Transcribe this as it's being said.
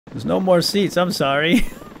There's no more seats, I'm sorry.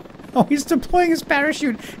 Oh, he's deploying his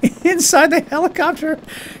parachute inside the helicopter.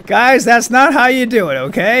 Guys, that's not how you do it,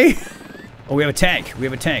 okay? Oh, we have a tank. We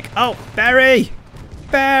have a tank. Oh, Barry!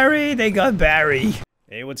 Barry! They got Barry.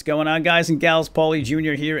 Hey, what's going on, guys and gals? Paulie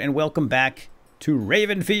Jr. here, and welcome back to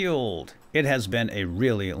Ravenfield. It has been a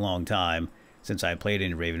really long time since I played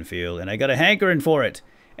in Ravenfield, and I got a hankering for it.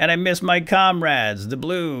 And I miss my comrades, the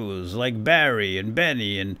Blues, like Barry and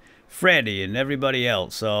Benny and Freddy and everybody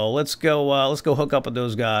else. So let's go hook up with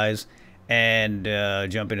those guys and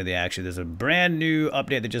jump into the action. There's a brand new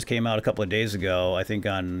update that just came out a couple of days ago, I think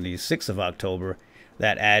on the 6th of October,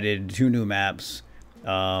 that added 2 new maps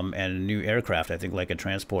and a new aircraft, I think like a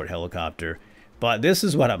transport helicopter. But this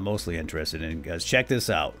is what I'm mostly interested in, guys. Check this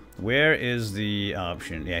out. Where is the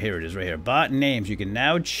option? Yeah, here it is right here. Bot names. You can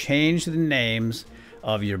now change the names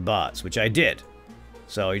of your bots, which I did.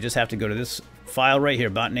 So you just have to go to this file right here,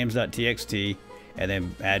 botnames.txt, and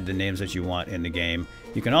then add the names that you want in the game.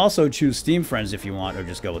 You can also choose Steam friends if you want, or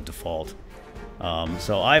just go with default.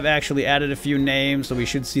 So I've actually added a few names, so we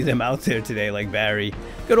should see them out there today, like Barry.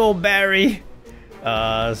 Good old Barry!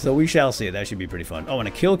 So we shall see. That should be pretty fun. Oh, and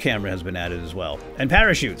a kill camera has been added as well. And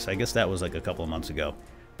parachutes. I guess that was like a couple of months ago.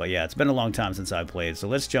 But yeah, it's been a long time since I played, so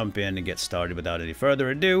let's jump in and get started without any further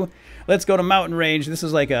ado. Let's go to Mountain Range. This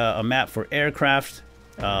is like a map for aircraft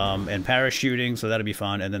and parachuting, so that'll be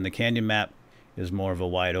fun. And then the Canyon map is more of a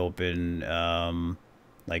wide open,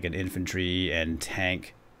 like an infantry and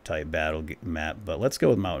tank type battle map. But let's go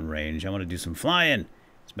with Mountain Range. I want to do some flying.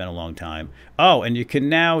 It's been a long time. Oh, and you can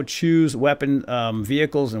now choose weapon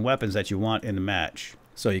vehicles and weapons that you want in the match.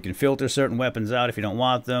 So you can filter certain weapons out if you don't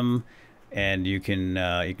want them. And you can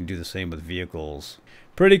do the same with vehicles.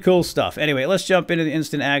 Pretty cool stuff. Anyway, let's jump into the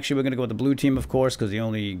instant action. We're going to go with the blue team, of course, because the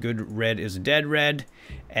only good red is dead red.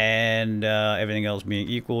 And everything else being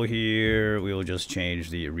equal here, we will just change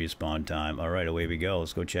the respawn time. All right, away we go.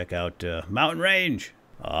 Let's go check out Mountain Range.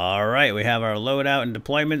 All right, we have our loadout and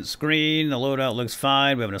deployment screen. The loadout looks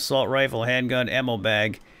fine. We have an assault rifle, handgun, ammo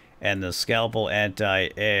bag, and the scalpel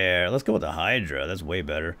anti-air. Let's go with the Hydra. That's way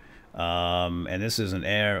better. And this is an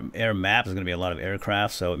air map. There's going to be a lot of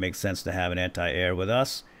aircraft, so it makes sense to have an anti-air with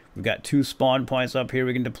us. We've got 2 spawn points up here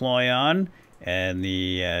we can deploy on, and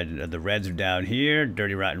the reds are down here,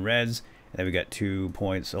 dirty rotten reds. And then we got 2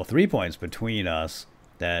 points, or 3 points between us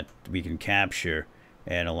that we can capture,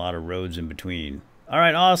 and a lot of roads in between. All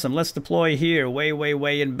right, awesome. Let's deploy here,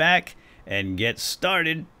 way in back, and get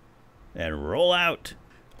started and roll out.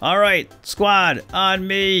 All right, squad, on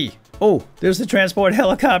me. Oh, there's the transport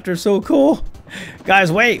helicopter. So cool. Guys,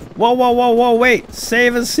 wait. Whoa, wait.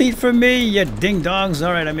 Save a seat for me, you ding-dongs.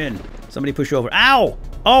 All right, I'm in. Somebody push over. Ow!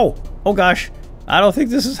 Oh, gosh. I don't think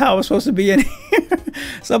this is how I'm supposed to be in here.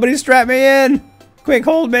 Somebody strap me in. Quick,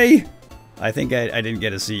 hold me. I think I didn't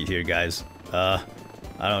get a seat here, guys.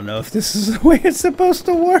 I don't know if this is the way it's supposed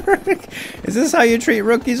to work. Is this how you treat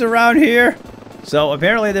rookies around here? So,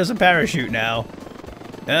 apparently there's a parachute now.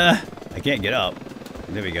 I can't get up.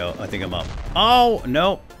 There we go. I think I'm up. Oh,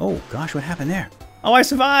 no. Oh, gosh, what happened there? Oh, I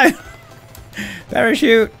survived.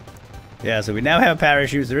 Parachute. Yeah, so we now have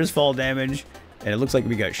parachutes. There is fall damage, and it looks like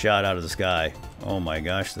we got shot out of the sky. Oh, my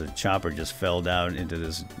gosh. The chopper just fell down into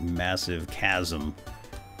this massive chasm.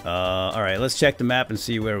 All right, let's check the map and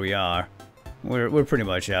see where we are. We're pretty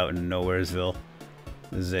much out in Nowheresville.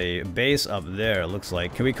 There's a base up there, it looks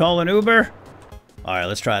like. Can we call an Uber? All right,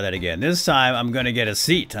 let's try that again. This time, I'm going to get a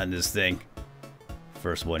seat on this thing.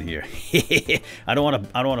 First one here. I don't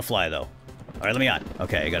want to fly though. All right, let me on.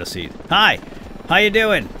 Okay, I got a seat. Hi, how you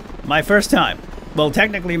doing? My first time. Well,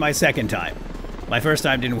 technically my second time. My first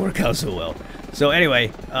time didn't work out so well. So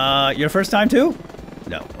anyway, your first time too?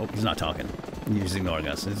 No, oh, he's not talking. He's ignoring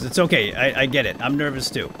us. It's okay. I get it. I'm nervous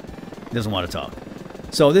too. He doesn't want to talk.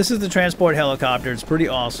 So this is the transport helicopter. It's pretty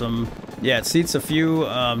awesome. Yeah, it seats a few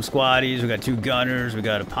squaddies. We got 2 gunners. We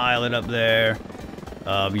got a pilot up there.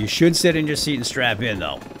 You should sit in your seat and strap in,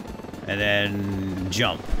 though. And then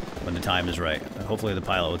jump when the time is right. Hopefully the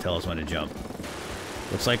pilot will tell us when to jump.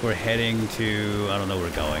 Looks like we're heading to... I don't know where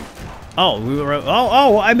we're going. Oh, we were...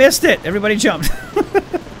 Oh, I missed it! Everybody jumped.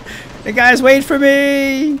 Hey, guys, wait for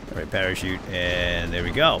me! All right, parachute. And there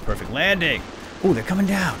we go. Perfect landing. Oh, they're coming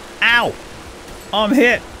down. Ow! Oh, I'm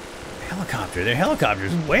hit. Helicopter. Their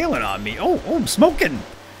helicopter's wailing on me. Oh, I'm smoking.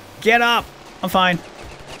 Get up. I'm fine.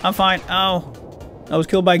 I'm fine. Oh. I was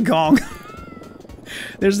killed by Gong.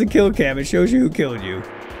 There's the kill cam. It shows you who killed you.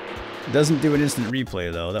 It doesn't do an instant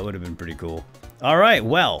replay, though. That would have been pretty cool. All right,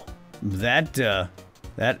 well, that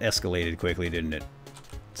escalated quickly, didn't it?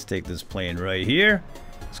 Let's take this plane right here.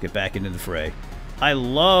 Let's get back into the fray. I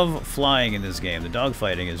love flying in this game. The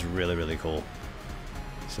dogfighting is really, really cool.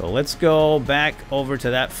 So let's go back over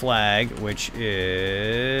to that flag, which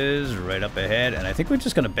is right up ahead. And I think we're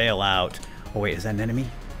just going to bail out. Oh, wait, is that an enemy?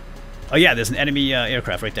 Oh, yeah, there's an enemy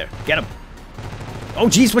aircraft right there. Get him. Oh,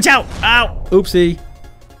 jeez, watch out. Ow. Oopsie.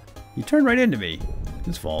 He turned right into me.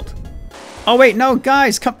 His fault. Oh, wait, no,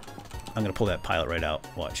 guys, come. I'm going to pull that pilot right out.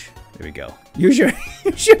 Watch. There we go. Use your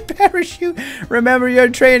parachute. Remember your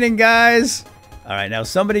training, guys. All right, now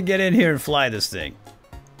somebody get in here and fly this thing.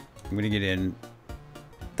 I'm going to get in.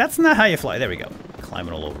 That's not how you fly. There we go.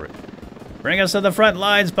 Climbing all over it. Bring us to the front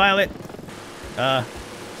lines, pilot.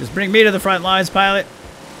 Just bring me to the front lines, pilot.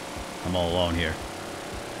 I'm all alone here.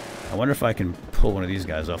 I wonder if I can pull one of these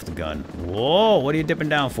guys off the gun. Whoa, what are you dipping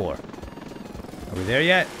down for? Are we there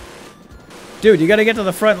yet? Dude, you gotta get to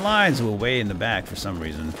the front lines. We're way in the back for some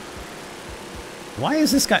reason. Why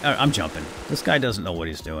is this guy... I'm jumping. This guy doesn't know what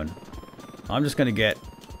he's doing. I'm just gonna get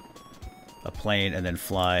a plane and then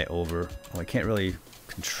fly over. Oh, I can't really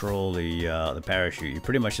control the parachute. You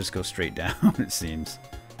pretty much just go straight down, it seems.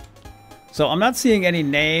 So I'm not seeing any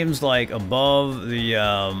names like above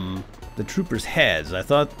the troopers' heads. I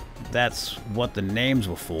thought that's what the names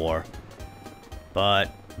were for,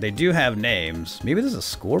 but they do have names. Maybe there's a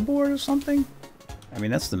scoreboard or something? I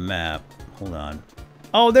mean, that's the map. Hold on.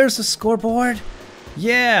 Oh, there's the scoreboard.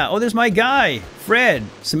 Yeah. Oh, there's my guy, Fred,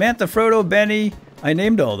 Samantha, Frodo, Benny. I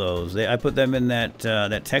named all those. I put them in that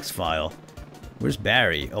that text file. Where's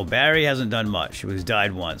Barry? Oh, Barry hasn't done much. He's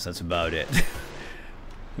died once. That's about it.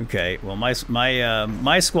 Okay. Well, my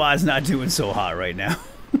squad's not doing so hot right now.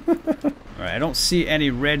 Alright, I don't see any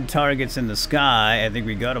red targets in the sky. I think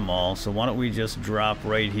we got them all. So why don't we just drop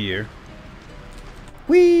right here.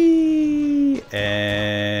 Whee!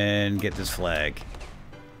 And get this flag.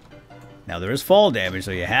 Now there is fall damage, so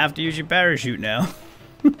you have to use your parachute now.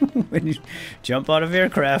 When you jump out of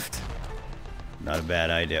aircraft. Not a bad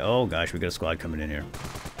idea. Oh gosh, we got a squad coming in here.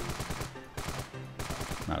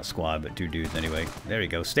 Not a squad, but two dudes anyway. There you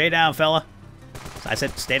go. Stay down, fella. I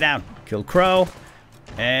said stay down. Killed Crow.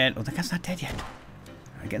 And, oh, that guy's not dead yet.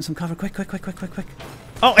 Alright, getting some cover. Quick, quick, quick, quick, quick, quick.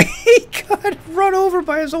 Oh, he got run over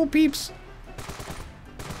by his old peeps.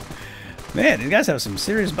 Man, these guys have some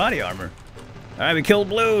serious body armor. Alright, we killed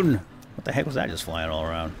Bloon. What the heck was that just flying all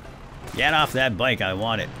around? Get off that bike, I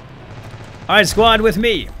want it. Alright, squad, with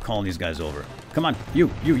me. I'm calling these guys over. Come on, you.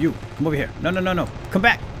 Come over here. No. Come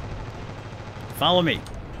back. Follow me.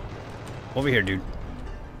 Over here, dude.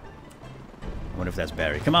 I wonder if that's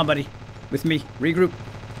Barry. Come on, buddy. With me. Regroup.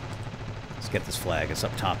 Let's get this flag. It's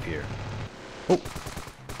up top here. Oh.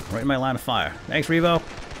 Right in my line of fire. Thanks, Revo.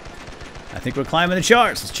 I think we're climbing the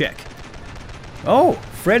charts. Let's check. Oh,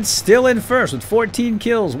 Fred's still in first with 14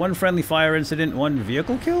 kills. 1 friendly fire incident, 1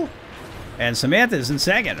 vehicle kill. And Samantha's in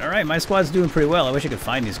second. Alright, my squad's doing pretty well. I wish I could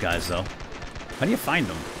find these guys, though. How do you find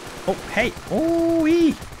them? Oh, hey.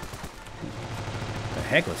 Oh-wee. What the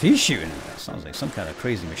heck was he shooting? That sounds like some kind of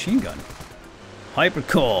crazy machine gun.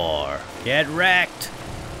 Hypercore. Get wrecked.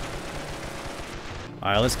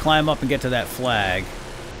 Alright, let's climb up and get to that flag.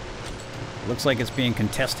 Looks like it's being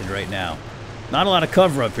contested right now. Not a lot of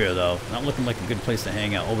cover up here, though. Not looking like a good place to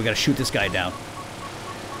hang out. Oh, we gotta shoot this guy down.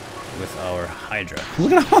 With our Hydra.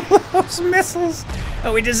 Look at all those missiles.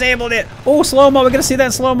 Oh, we disabled it. Oh, slow-mo. We're gonna see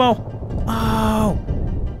that slow-mo. Oh.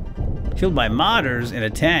 Killed by modders in a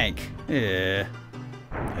tank. Yeah.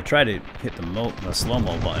 I tried to hit the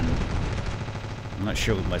slow-mo button. I'm not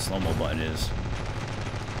sure what my slow-mo button is.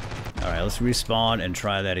 Alright, let's respawn and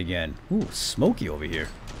try that again. Ooh, smoky over here.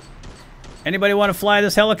 Anybody want to fly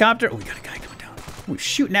this helicopter? Oh, we got a guy coming down. Oh, he's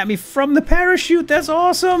shooting at me from the parachute. That's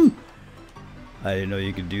awesome. I didn't know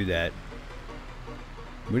you could do that.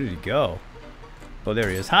 Where did he go? Oh, there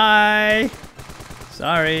he is. Hi.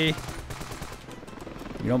 Sorry.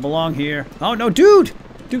 You don't belong here. Oh, no, dude.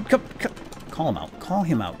 Dude, come. Call him out. Call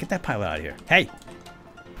him out. Get that pilot out of here. Hey.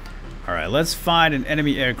 All right, let's find an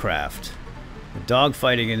enemy aircraft. The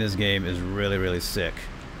dogfighting in this game is really, really sick.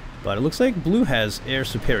 But it looks like blue has air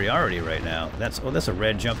superiority right now. That's a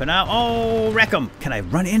red jumping out. Oh, wreck them. Can I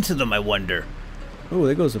run into them, I wonder? Oh,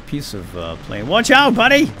 there goes a piece of plane. Watch out,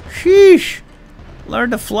 buddy. Sheesh.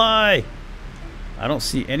 Learn to fly. I don't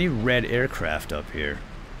see any red aircraft up here.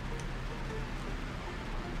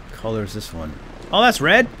 What color is this one? Oh, that's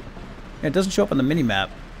red. Yeah, it doesn't show up on the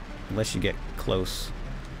mini-map unless you get close.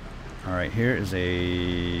 All right, here is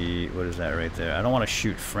a... What is that right there? I don't want to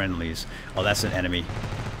shoot friendlies. Oh, that's an enemy.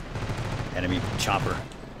 Enemy chopper.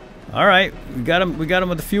 All right, we got him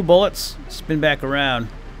with a few bullets. Spin back around.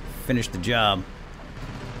 Finish the job.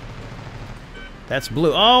 That's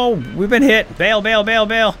blue. Oh, we've been hit. Bail, bail, bail,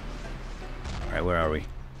 bail. All right, where are we?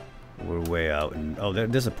 We're way out. And oh,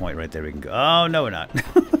 there's a point right there we can go. Oh, no, we're not.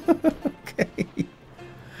 Okay.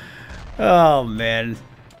 Oh, man.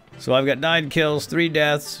 So I've got 9 kills, 3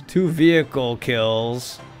 deaths, 2 vehicle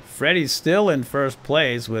kills. Freddy's still in first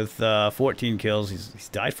place with 14 kills. He's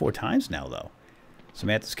died 4 times now, though.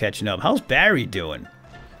 Samantha's catching up. How's Barry doing?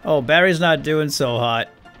 Oh, Barry's not doing so hot.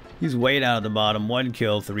 He's way down at the bottom. 1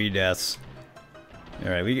 kill, 3 deaths.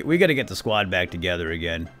 Alright, we got to get the squad back together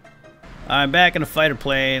again. I'm back in a fighter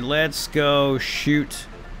plane. Let's go shoot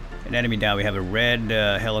an enemy down. We have a red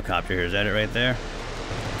helicopter here. Is that it right there?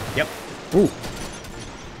 Yep. Ooh.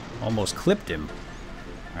 Almost clipped him.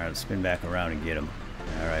 Alright, let's spin back around and get him.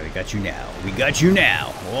 Alright, we got you now. We got you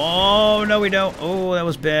now. Oh, no we don't. Oh, that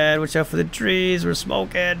was bad. Watch out for the trees. We're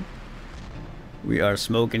smoking. We are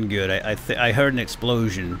smoking good. I heard an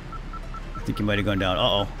explosion. I think he might have gone down.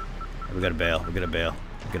 Uh-oh. We gotta bail. We gotta bail.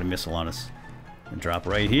 We got a missile on us. And drop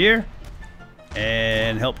right here.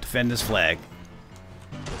 And help defend this flag.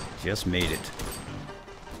 Just made it.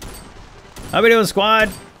 How we doing,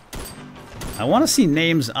 squad? I want to see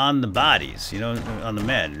names on the bodies, you know, on the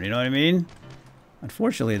men. You know what I mean?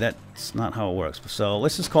 Unfortunately, that's not how it works. So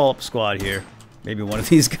let's just call up a squad here. Maybe one of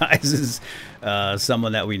these guys is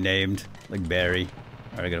someone that we named, like Barry.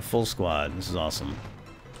 All right, I got a full squad. This is awesome.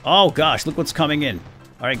 Oh gosh, look what's coming in.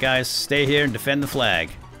 All right, guys, stay here and defend the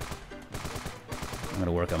flag. I'm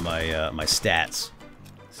gonna work on my stats.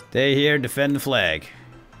 Stay here, defend the flag.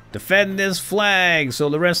 Defend this flag so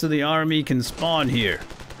the rest of the army can spawn here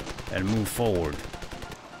and move forward.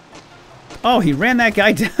 Oh, he ran that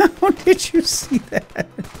guy down. Did you see that?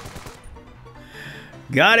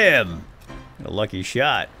 Got him. A lucky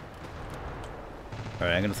shot. All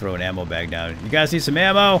right, I'm gonna throw an ammo bag down. You guys need some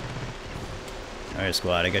ammo? All right,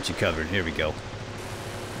 squad, I got you covered. Here we go.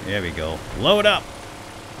 There we go. Load up.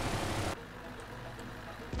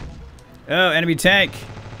 Oh, enemy tank.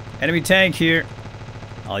 Enemy tank here.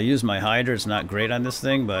 I'll use my Hydra. It's not great on this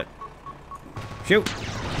thing, but... Shoot.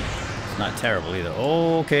 It's not terrible either.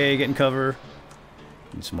 Okay, getting cover.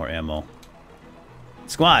 Need some more ammo.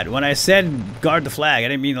 Squad, when I said guard the flag, I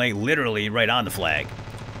didn't mean like literally right on the flag.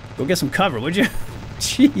 Go get some cover, would you?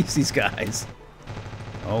 Jeez, these guys.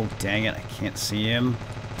 Oh, dang it. I can't see him.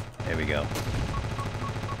 There we go.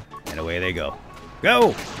 And away they go.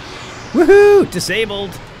 Go! Woohoo!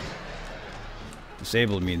 Disabled!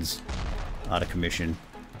 Disabled means out of commission.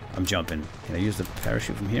 I'm jumping. Can I use the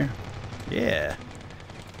parachute from here? Yeah.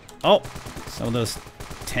 Oh! Some of those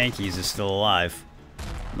tankies are still alive.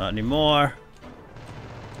 Not anymore.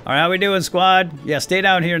 Alright, how we doing, squad? Yeah, stay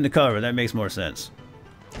down here in the cover. That makes more sense.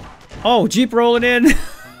 Oh, Jeep rolling in!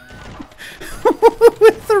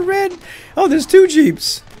 With the red... Oh, there's 2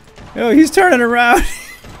 Jeeps! Oh, he's turning around.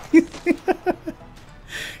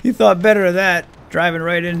 He thought better of that. Driving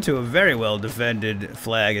right into a very well defended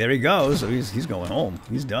flag. There he goes. So he's going home.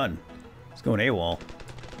 He's done. He's going AWOL.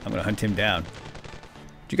 I'm gonna hunt him down.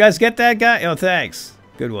 Did you guys get that guy? Oh, thanks.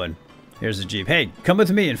 Good one. Here's the Jeep. Hey, come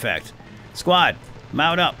with me, in fact. Squad,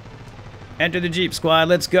 mount up. Enter the Jeep, squad.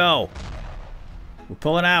 Let's go. We're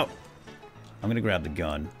pulling out. I'm gonna grab the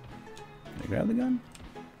gun. Can I grab the gun?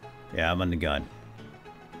 Yeah, I'm on the gun.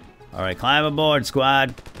 Alright, climb aboard,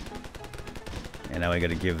 squad. And now I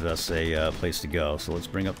gotta give us a place to go. So let's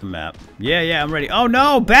bring up the map. Yeah, I'm ready. Oh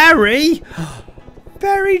no, Barry!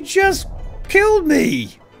 Barry just killed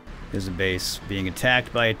me! There's a base being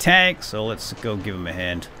attacked by a tank, so let's go give him a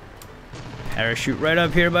hand. Parachute right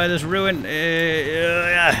up here by this ruin.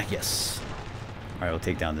 Yes. Alright, we'll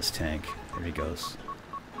take down this tank. There he goes.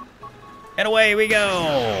 And away we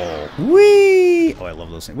go! Whee! Oh, I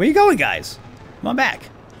love those things. Where you going, guys? Come on back.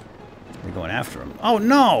 We're going after him. Oh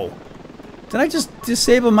no! Did I just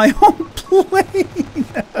disable my own plane?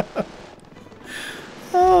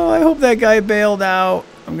 Oh, I hope that guy bailed out.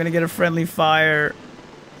 I'm gonna get a friendly fire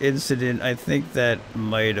incident. I think that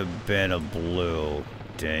might have been a blue.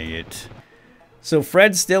 Dang it. So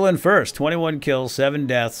Fred's still in first. 21 kills, 7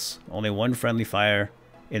 deaths, only 1 friendly fire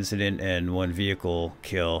incident, and 1 vehicle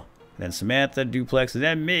kill. Then Samantha, Duplex, and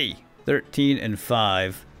then me. 13 and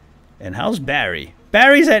 5. And how's Barry?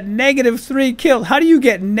 Barry's at -3 kills. How do you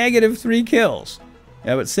get -3 kills?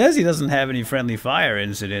 Now it says he doesn't have any friendly fire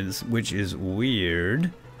incidents, which is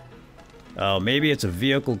weird. Oh, maybe it's a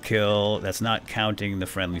vehicle kill. That's not counting the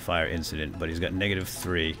friendly fire incident, but he's got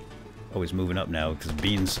 -3. Oh, he's moving up now because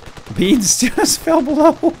Beans just fell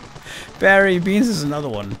below. Barry, Beans is another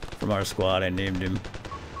one from our squad. I named him.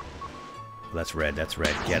 That's red. That's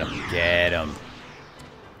red. Get him. Get him.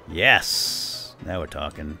 Yes. Now we're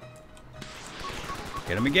talking.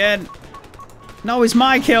 Get him again. No, it's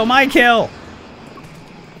my kill. My kill.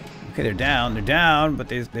 Okay, they're down. They're down, but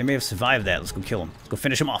they may have survived that. Let's go kill them. Let's go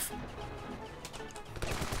finish them off.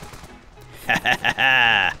 Ha ha ha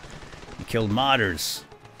ha. You killed modders.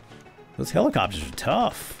 Those helicopters are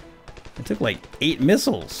tough. It took like 8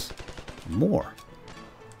 missiles. More.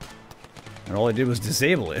 And all I did was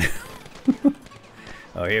disable it.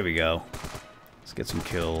 Oh, here we go. Let's get some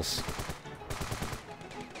kills.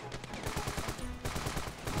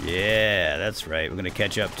 Yeah, that's right. We're going to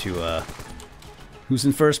catch up to, who's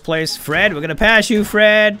in first place? Fred, we're going to pass you,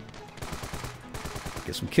 Fred.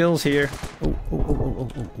 Get some kills here. Oh,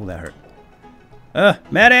 that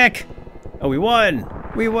hurt. Medic! Oh, we won!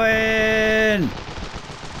 We win!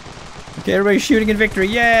 Okay, everybody's shooting in victory.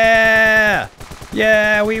 Yeah!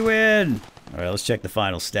 Yeah, we win! Alright, let's check the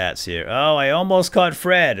final stats here. Oh, I almost caught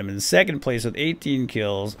Fred. I'm in second place with 18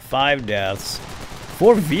 kills, 5 deaths,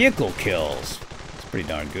 4 vehicle kills. That's pretty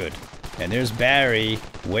darn good. And there's Barry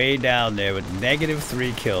way down there with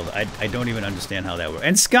 -3 kills. I don't even understand how that works.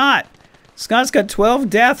 And Scott! Scott's got 12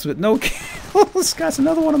 deaths with no kills. Scott's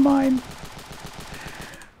another one of mine.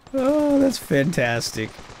 Oh, that's fantastic.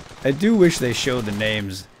 I do wish they showed the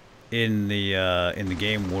names in the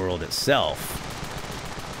game world itself.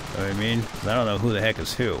 You know what I mean? I don't know who the heck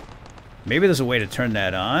is who. Maybe there's a way to turn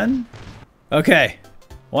that on. Okay,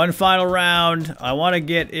 one final round. I want to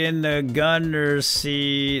get in the gunner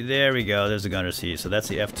seat. There we go. There's the gunner seat. So that's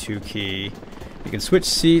the F2 key. You can switch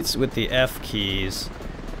seats with the F keys.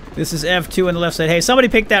 This is F2 on the left side. Hey, somebody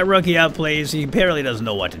pick that rookie up, please. He apparently doesn't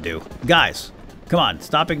know what to do. Guys, come on.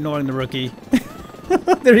 Stop ignoring the rookie.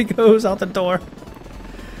 There he goes out the door.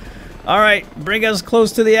 All right, bring us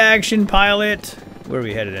close to the action, pilot. Where are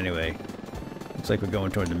we headed anyway? Looks like we're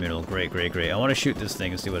going toward the middle. Great, great, great. I want to shoot this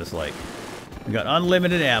thing and see what it's like. We got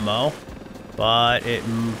unlimited ammo, but it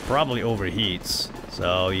probably overheats.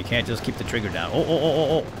 So you can't just keep the trigger down.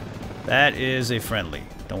 Oh. That is a friendly.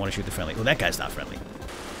 Don't want to shoot the friendly. Oh, that guy's not friendly.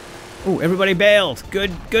 Oh, everybody bailed.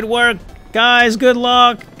 Good work, guys. Good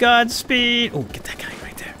luck. Godspeed. Oh, get that guy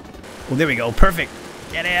right there. Oh, there we go. Perfect.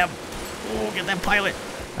 Get him. Oh, get that pilot.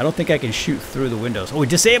 I don't think I can shoot through the windows. Oh, we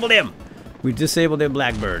disabled him. We disabled their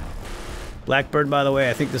Blackbird. Blackbird, by the way,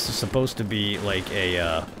 I think this is supposed to be like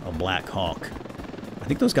a Black Hawk. I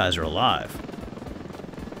think those guys are alive.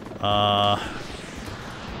 Oh,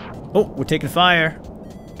 we're taking fire.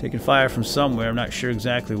 Taking fire from somewhere. I'm not sure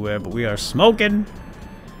exactly where, but we are smoking.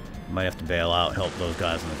 Might have to bail out, help those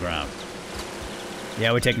guys on the ground.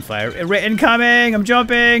 Yeah, we're taking fire. Incoming! I'm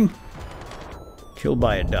jumping! Killed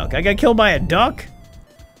by a duck. I got killed by a duck?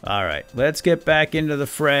 Alright, let's get back into the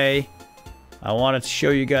fray. I wanted to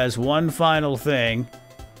show you guys one final thing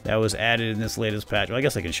that was added in this latest patch. Well, I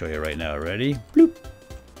guess I can show you right now. Ready? Bloop.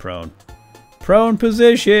 Prone. Prone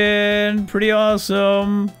position. Pretty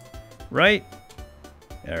awesome. Right?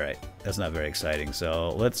 Alright. That's not very exciting. So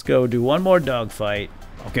let's go do one more dogfight.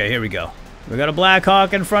 Okay, here we go. We got a Black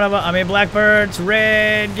Hawk in front of us. I mean, Blackbird's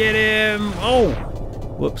red. Get him. Oh.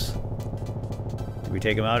 Whoops. Did we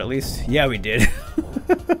take him out at least? Yeah, we did.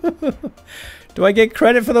 Do I get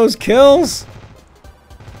credit for those kills?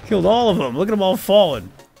 Killed all of them. Look at them all falling.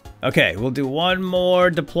 Okay, we'll do one more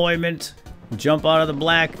deployment. Jump out of the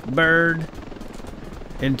Blackbird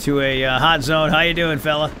into a hot zone. How you doing,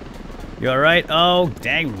 fella? You alright? Oh,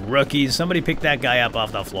 dang rookies. Somebody pick that guy up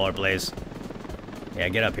off the floor, please. Yeah,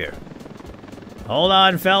 get up here. Hold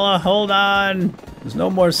on, fella. Hold on. There's no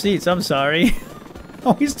more seats. I'm sorry.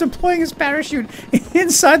 Oh, he's deploying his parachute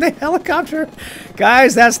inside the helicopter.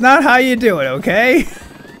 Guys, that's not how you do it, okay?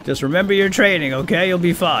 Just remember your training, okay? You'll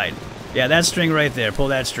be fine. Yeah, that string right there. Pull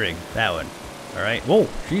that string. That one. All right. Whoa,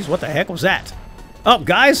 jeez, what the heck was that? Oh,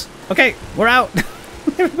 guys. Okay, we're out.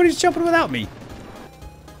 Everybody's jumping without me.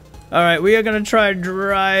 All right, we are going to try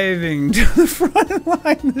driving to the front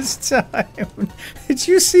line this time. Did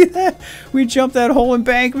you see that? We jumped that whole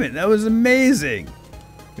embankment. That was amazing.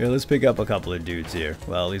 Here, let's pick up a couple of dudes here.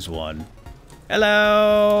 Well, at least one.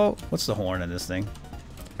 Hello. What's the horn on this thing?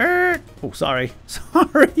 Oh, sorry.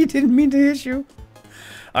 Sorry, didn't mean to hit you.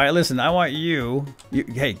 All right, listen, I want you...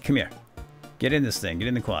 Hey, come here. Get in this thing. Get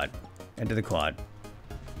in the quad. Enter the quad.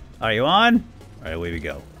 Are you on? All right, away we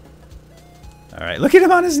go. All right, look at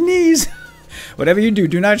him on his knees. Whatever you do,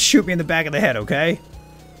 do not shoot me in the back of the head, okay?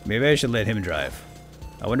 Maybe I should let him drive.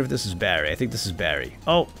 I wonder if this is Barry. I think this is Barry.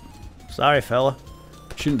 Oh, sorry, fella.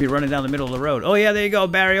 Shouldn't be running down the middle of the road. Oh, yeah, there you go,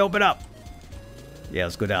 Barry. Open up. Yeah,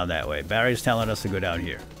 let's go down that way. Barry's telling us to go down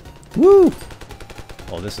here. Woo!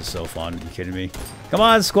 Oh, this is so fun. Are you kidding me? Come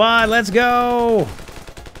on, squad. Let's go.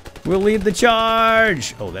 We'll lead the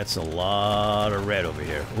charge. Oh, that's a lot of red over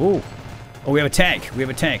here. Ooh. Oh, we have a tank. We have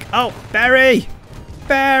a tank. Oh, Barry!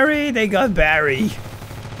 Barry! They got Barry.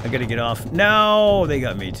 I gotta get off. No, they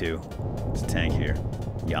got me too. There's a tank here.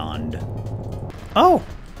 Yond. Oh!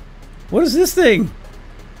 What is this thing?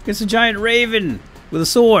 It's a giant raven with a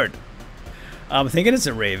sword. I'm thinking it's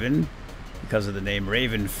a raven. because of the name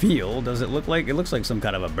Ravenfield. Does it look like... It looks like some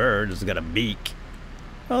kind of a bird. It's got a beak.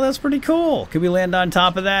 Oh, that's pretty cool. Can we land on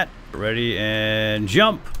top of that? Ready and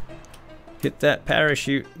jump. Hit that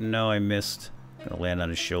parachute. No, I missed. Gonna land on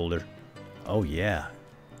his shoulder. Oh, yeah.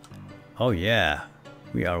 Oh, yeah.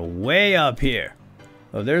 We are way up here.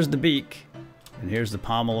 Oh, there's the beak. And here's the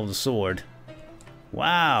pommel of the sword.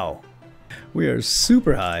 Wow. We are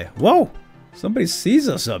super high. Whoa! Somebody sees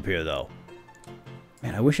us up here, though.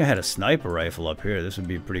 Man, I wish I had a sniper rifle up here. This would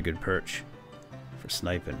be a pretty good perch for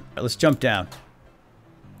sniping. All right, let's jump down.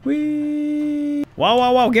 Whee! Whoa,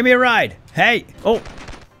 whoa, whoa! Give me a ride! Hey! Oh!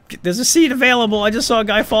 There's a seat available. I just saw a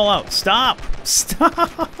guy fall out. Stop!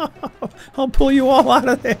 Stop! I'll pull you all out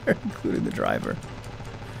of there, including the driver.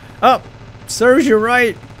 Oh! Sirs, you're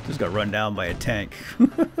right! Just got run down by a tank.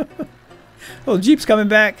 Oh, the Jeep's coming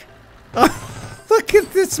back. Oh, look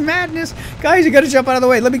at this madness. Guys, you gotta jump out of the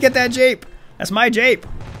way. Let me get that Jeep. That's my Jeep.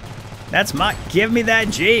 That's my... Give me that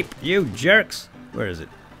Jeep, you jerks. Where is it?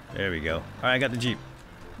 There we go. Alright, I got the Jeep.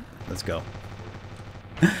 Let's go.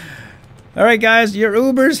 Alright, guys, your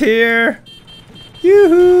Uber's here.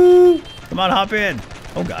 Yoo-hoo. Come on, hop in.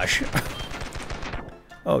 Oh, gosh.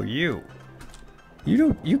 Oh, you.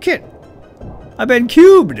 You can't... I've been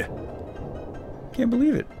cubed. Can't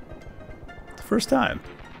believe it. First time.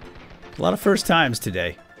 A lot of first times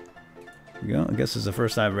today. You know, I guess it's the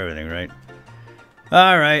first time of everything, right?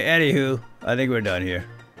 Alright, anywho, I think we're done here.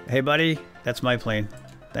 Hey, buddy, that's my plane.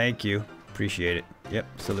 Thank you. Appreciate it. Yep,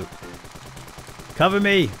 salute. Cover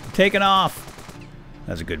me. I'm taking off.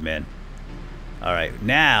 That's a good man. Alright,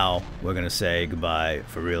 now we're going to say goodbye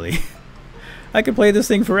for really. I could play this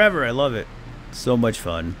thing forever. I love it. So much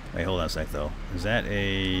fun. Wait, hold on a sec, though. Is that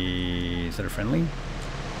a friendly?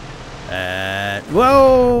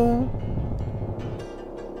 Whoa!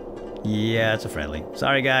 Yeah, it's a friendly.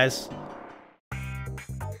 Sorry, guys.